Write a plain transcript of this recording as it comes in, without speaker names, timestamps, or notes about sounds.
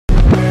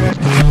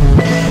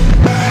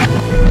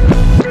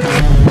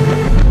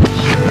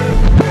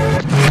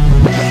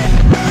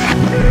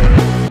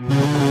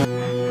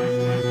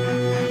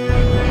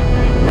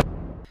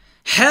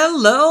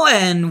Hello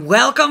and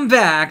welcome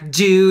back,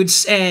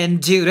 dudes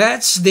and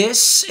dudettes.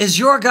 This is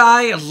your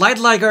guy,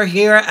 Lightliger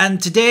here,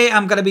 and today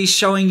I'm gonna be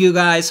showing you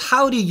guys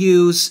how to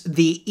use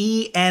the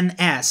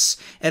ENS,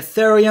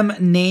 Ethereum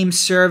Name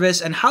Service,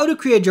 and how to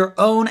create your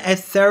own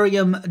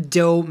Ethereum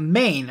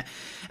domain.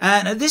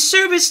 And this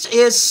service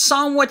is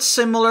somewhat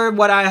similar to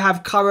what I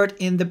have covered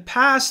in the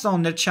past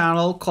on the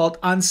channel called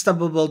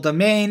Unstoppable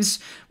Domains.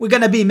 We're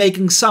going to be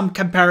making some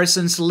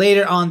comparisons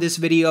later on this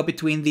video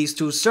between these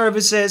two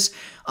services.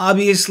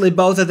 Obviously,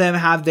 both of them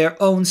have their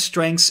own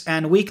strengths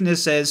and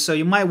weaknesses, so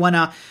you might want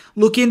to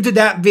look into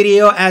that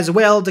video as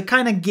well to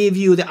kind of give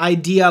you the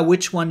idea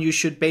which one you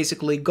should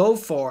basically go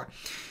for.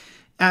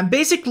 And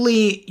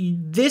basically,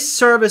 this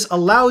service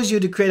allows you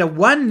to create a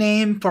one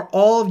name for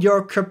all of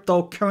your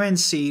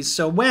cryptocurrencies.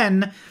 So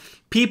when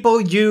people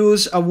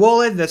use a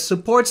wallet that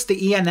supports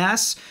the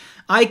ENS,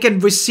 I can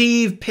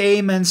receive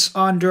payments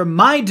under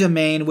my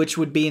domain, which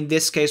would be in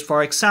this case,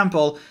 for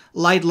example,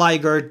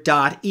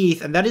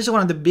 lightliger.eth. And that is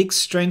one of the big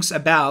strengths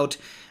about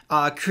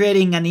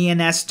creating an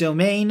ENS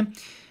domain.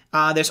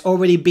 There's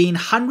already been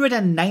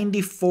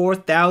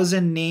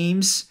 194,000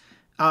 names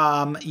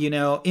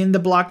in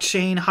the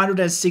blockchain,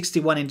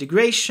 161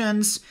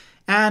 integrations,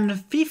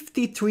 and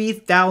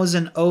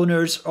 53,000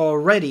 owners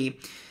already.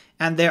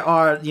 And there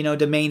are,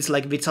 domains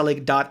like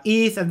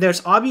vitalik.eth, and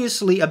there's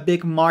obviously a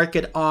big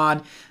market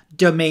on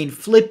domain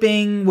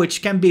flipping,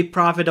 which can be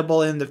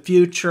profitable in the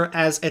future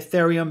as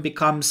Ethereum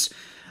becomes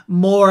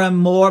more and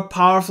more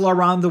powerful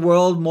around the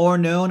world, more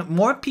known.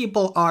 More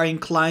people are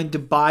inclined to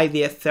buy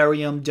the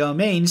Ethereum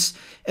domains,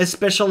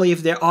 especially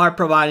if they are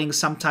providing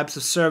some types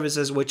of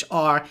services which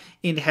are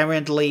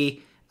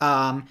inherently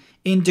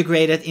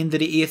integrated into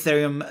the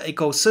Ethereum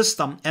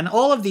ecosystem. And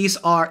all of these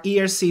are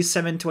ERC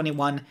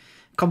 721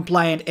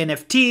 compliant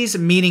NFTs,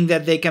 meaning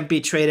that they can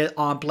be traded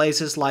on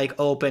places like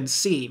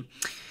OpenSea.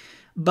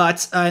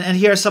 But, and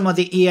here are some of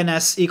the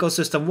ENS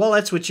ecosystem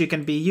wallets which you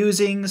can be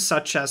using,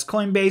 such as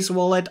Coinbase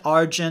Wallet,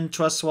 Argent,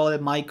 Trust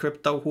Wallet,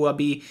 MyCrypto,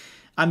 Huobi.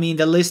 I mean,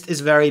 the list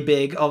is very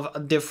big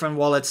of different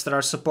wallets that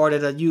are supported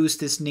that use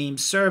this name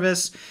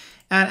service,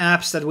 and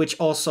apps that which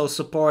also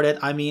support it.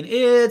 I mean,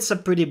 it's a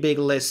pretty big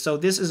list. So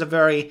this is a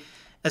very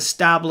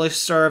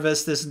established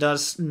service. This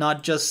does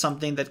not just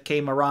something that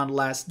came around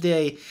last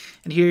day.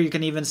 And here you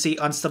can even see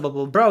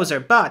Unstoppable Browser.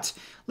 But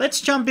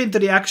let's jump into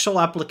the actual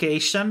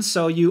application.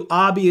 So you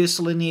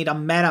obviously need a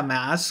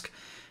MetaMask,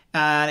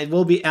 and it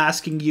will be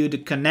asking you to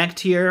connect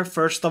here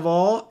first of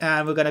all,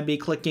 and we're going to be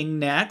clicking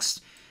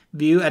next,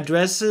 view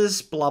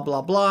addresses, blah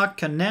blah blah,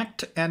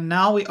 connect, and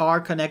now we are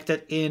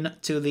connected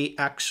into the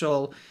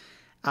actual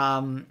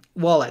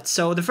wallet.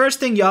 So the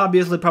first thing you're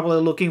obviously probably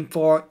looking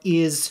for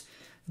is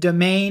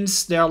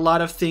domains. There are a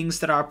lot of things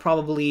that are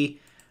probably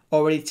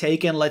already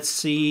taken. Let's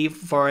see,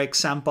 for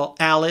example,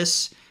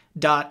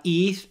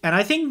 alice.eth. And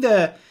I think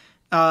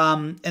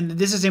and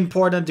this is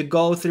important to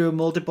go through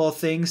multiple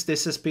things.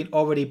 This has been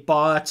already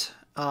bought,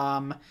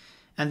 and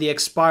the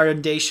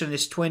expiration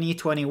is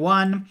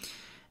 2021.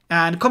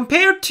 And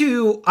compared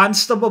to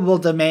Unstoppable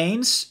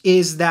Domains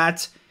is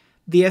that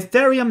the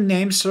Ethereum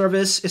name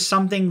service is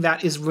something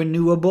that is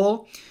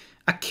renewable,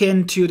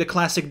 akin to the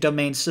classic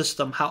domain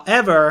system.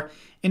 However,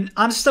 in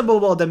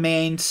Unstoppable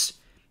Domains,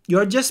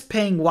 you're just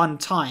paying one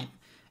time.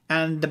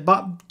 And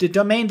the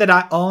domain that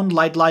I own,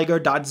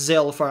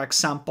 lightliger.zil, for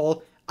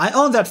example, I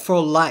own that for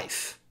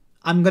life.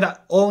 I'm going to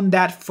own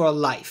that for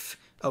life,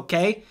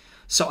 okay?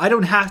 So I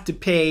don't have to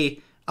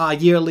pay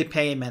yearly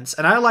payments,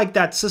 and I like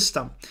that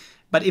system.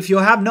 But if you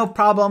have no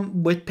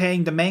problem with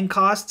paying domain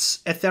costs,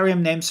 Ethereum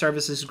name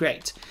service is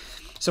great.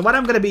 So what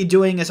I'm going to be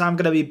doing is I'm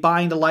going to be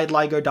buying the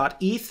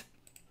lightliger.eth.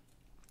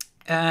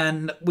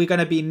 And we're going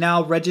to be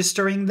now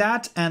registering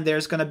that, and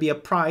there's going to be a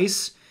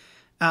price,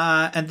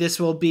 and this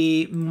will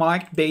be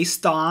marked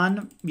based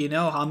on,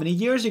 how many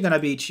years you're going to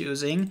be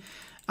choosing.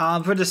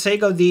 For the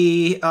sake of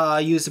the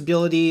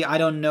usability, I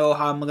don't know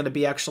how I'm going to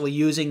be actually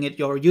using it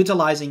or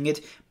utilizing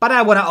it, but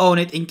I want to own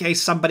it in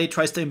case somebody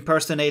tries to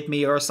impersonate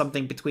me or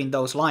something between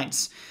those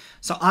lines.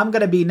 So I'm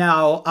going to be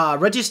now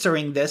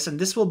registering this, and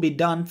this will be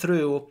done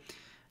through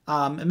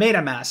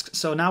MetaMask.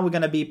 So now we're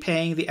going to be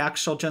paying the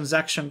actual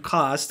transaction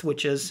cost,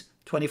 which is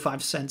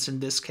 25 cents in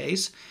this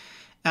case.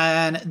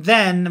 And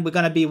then we're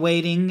going to be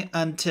waiting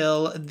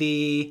until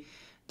the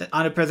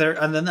other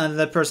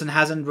person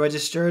hasn't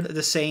registered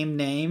the same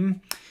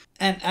name.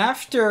 And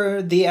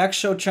after the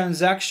actual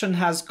transaction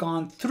has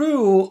gone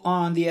through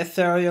on the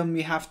Ethereum,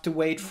 we have to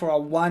wait for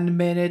 1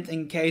 minute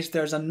in case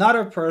there's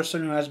another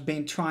person who has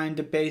been trying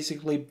to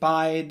basically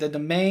buy the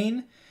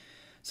domain.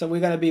 So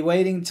we're going to be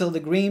waiting till the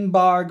green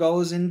bar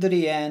goes into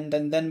the end,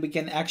 and then we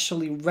can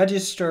actually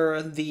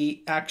register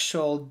the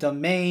actual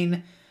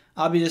domain.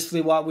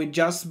 Obviously, what we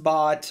just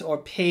bought or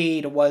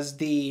paid was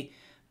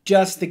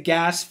just the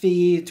gas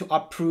fee to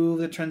approve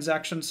the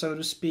transaction, so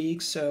to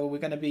speak. So we're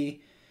going to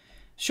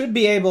should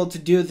be able to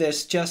do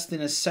this just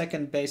in a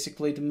second,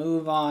 basically, to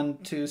move on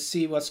to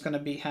see what's going to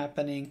be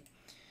happening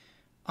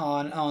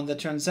on the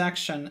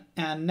transaction.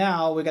 And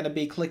now we're going to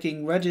be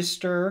clicking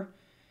register.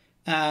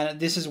 And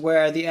this is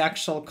where the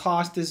actual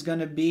cost is going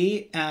to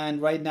be.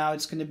 And right now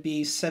it's going to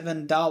be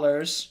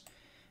 $7.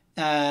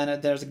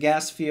 And there's a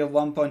gas fee of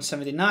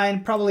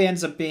 1.79. Probably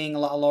ends up being a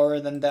lot lower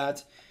than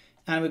that.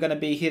 And we're going to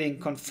be hitting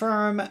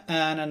confirm.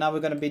 And now we're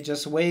going to be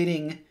just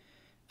waiting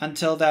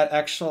until that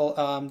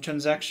actual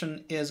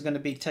transaction is going to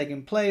be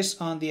taking place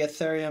on the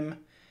Ethereum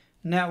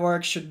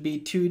network. Should be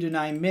 2 to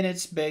 9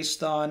 minutes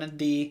based on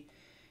the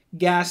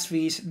gas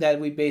fees that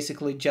we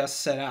basically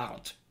just set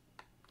out.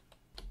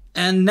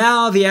 And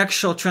now the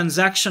actual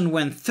transaction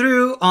went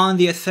through on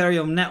the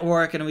Ethereum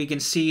network, and we can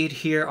see it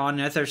here on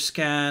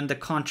Etherscan, the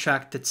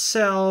contract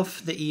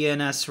itself, the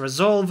ENS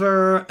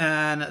resolver,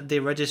 and the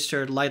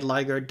registered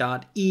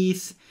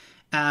lightliger.eth,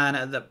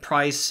 and the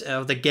price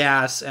of the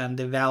gas and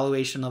the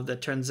valuation of the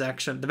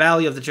transaction, the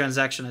value of the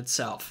transaction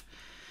itself.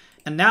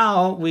 And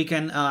now we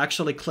can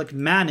actually click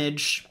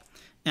manage,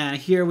 and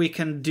here we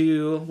can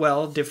do,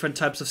 well, different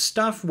types of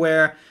stuff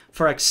where,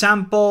 for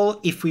example,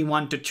 if we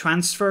want to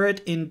transfer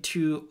it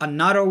into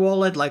another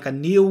wallet, like a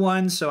new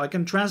one, so I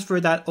can transfer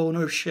that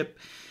ownership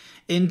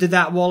into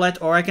that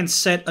wallet, or I can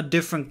set a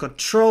different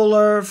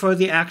controller for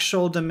the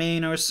actual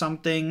domain or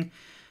something.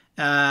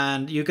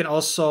 And you can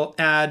also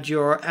add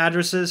your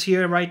addresses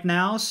here right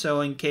now. So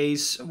in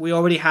case we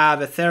already have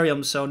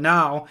Ethereum, so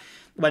now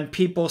when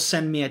people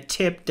send me a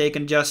tip, they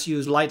can just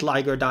use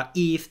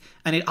lightliger.eth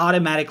and it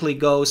automatically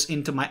goes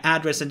into my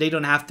address, and they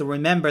don't have to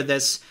remember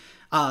this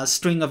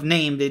string of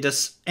name. They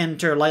just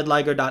enter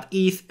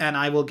lightliger.eth and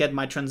I will get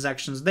my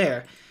transactions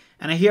there.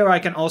 And here I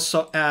can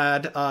also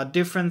add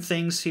different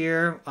things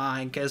here,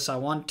 I guess I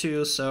want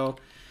to. So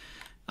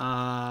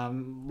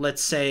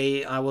let's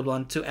say I would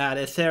want to add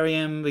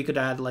Ethereum. We could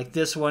add like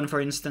this one,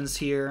 for instance,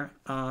 here,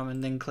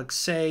 and then click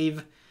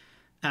save.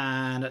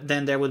 And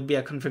then there would be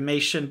a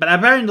confirmation. But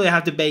apparently I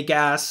have to pay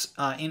gas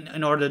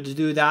in order to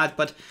do that.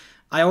 But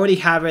I already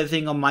have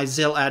everything on my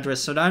Zelle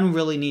address, so I don't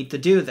really need to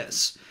do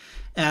this.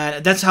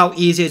 That's how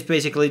easy it's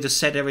basically to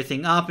set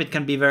everything up. It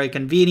can be very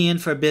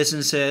convenient for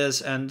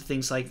businesses and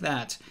things like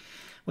that.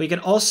 We can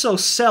also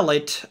sell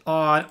it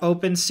on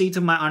OpenSea,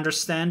 to my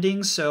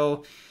understanding.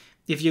 So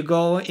if you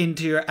go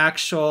into your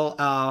actual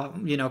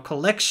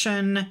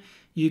collection,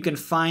 you can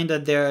find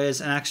that there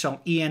is an actual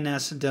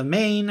ENS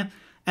domain.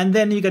 And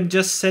then you can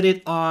just set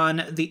it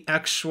on the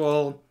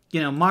actual,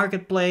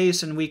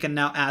 marketplace, and we can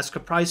now ask a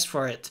price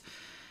for it.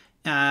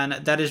 And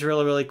that is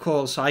really, really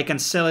cool. So I can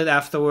sell it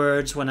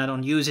afterwards when I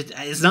don't use it.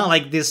 It's not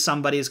like this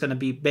somebody is going to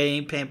be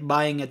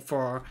buying it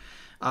for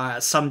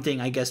something,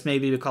 I guess,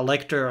 maybe a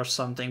collector or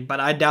something. But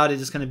I doubt it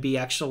is going to be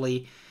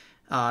actually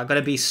going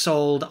to be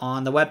sold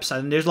on the website.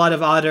 And there's a lot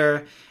of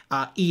other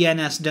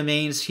ENS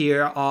domains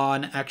here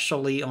on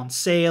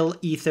sale.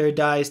 Ether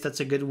Dice, that's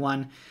a good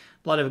one.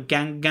 A lot of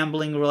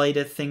gambling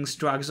related things,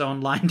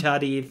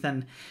 drugsonline.eth,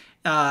 and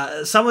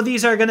some of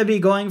these are going to be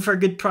going for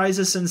good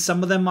prices and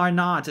some of them are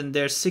not. And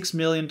there's 6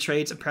 million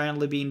trades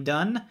apparently being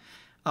done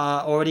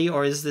already,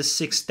 or is this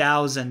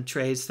 6,000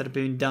 trades that have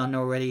been done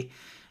already?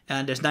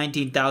 And there's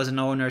 19,000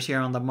 owners here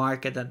on the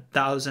market, and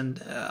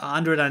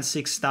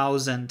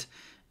 106,000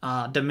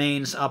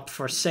 domains up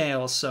for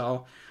sale.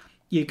 So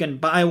you can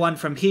buy one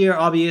from here,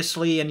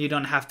 obviously, and you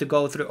don't have to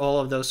go through all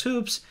of those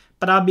hoops.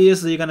 But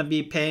obviously, you're going to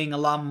be paying a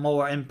lot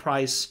more in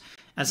price.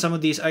 And some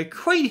of these are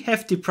quite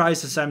hefty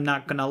prices, I'm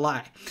not going to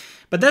lie.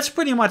 But that's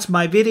pretty much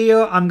my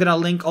video. I'm going to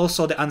link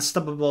also the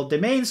Unstoppable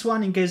Domains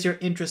one in case you're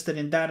interested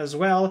in that as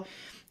well,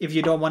 if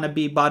you don't want to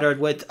be bothered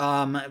with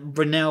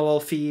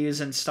renewal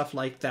fees and stuff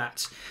like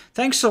that.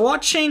 Thanks for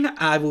watching.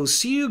 I will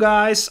see you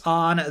guys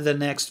on the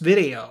next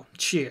video.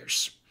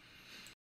 Cheers.